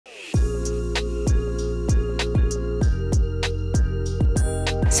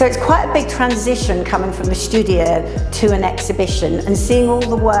So it's quite a big transition coming from the studio to an exhibition and seeing all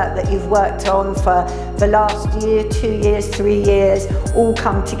the work that you've worked on for the last year, 2 years, 3 years, all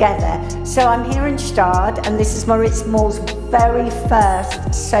come together. So I'm here in Gstaad and this is Moritz Moll's very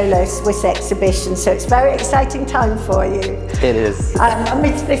first solo Swiss exhibition, so it's a very exciting time for you. It is.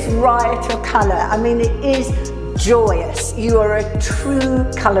 Amidst this riot of colour, I mean it is joyous. You are a true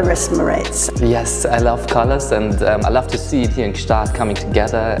colorist, Moritz. Yes, I love colors and I love to see it here in Gstaad coming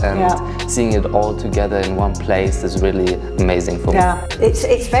together and seeing it all together in one place is really amazing for me. Yeah,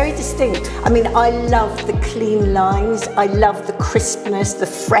 it's very distinct. I mean, I love the clean lines, I love the crispness, the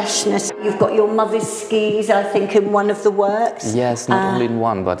freshness. You've got your mother's skis, I think, in one of the works. Yes, not only in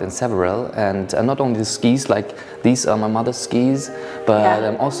one, but in several. And not only the skis, like these are my mother's skis,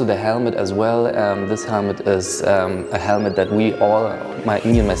 but also the helmet as well. This helmet is a helmet that we all,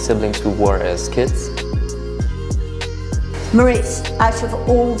 me and my siblings, who wore as kids. Moritz, out of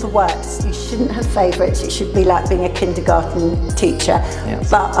all the works, you shouldn't have favourites. It should be like being a kindergarten teacher,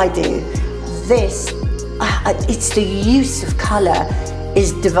 but I do. This, it's the use of colour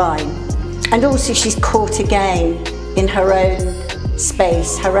is divine. And also she's caught again in her own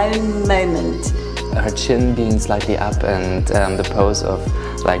space, her own moment. Her chin being slightly up and the pose of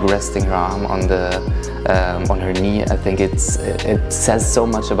like resting her arm on her knee, I think it says so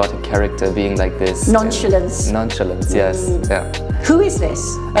much about her character being like this. Nonchalance. Nonchalance, yes. Yeah. Who is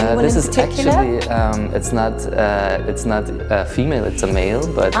this? Anyone this in is particular? actually it's not a female, it's a male,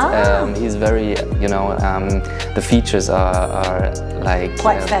 but he's very, you know, the features are like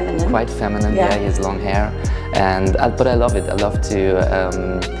quite feminine. Quite feminine. Yeah, he has long hair, and but I love it. I love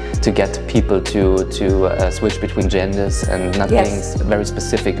to get people to switch between genders and not being very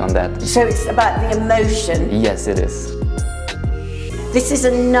specific on that. So it's about the emotion. Yes, it is. This is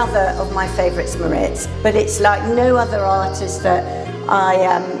another of my favourites, Moritz, but it's like no other artist that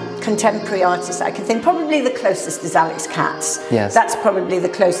contemporary artist I can think. Probably the closest is Alex Katz. Yes. That's probably the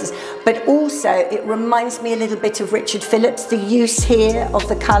closest. But also it reminds me a little bit of Richard Phillips, the use here of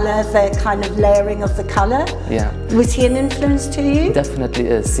the colour, the kind of layering of the colour. Yeah. Was he an influence to you? He definitely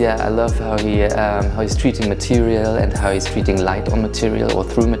is, yeah. I love how he's treating material and how he's treating light on material or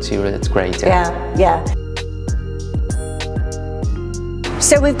through material. It's great. Yeah.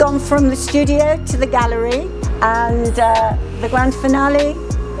 So we've gone from the studio to the gallery and the grand finale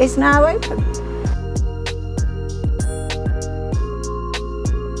is now open.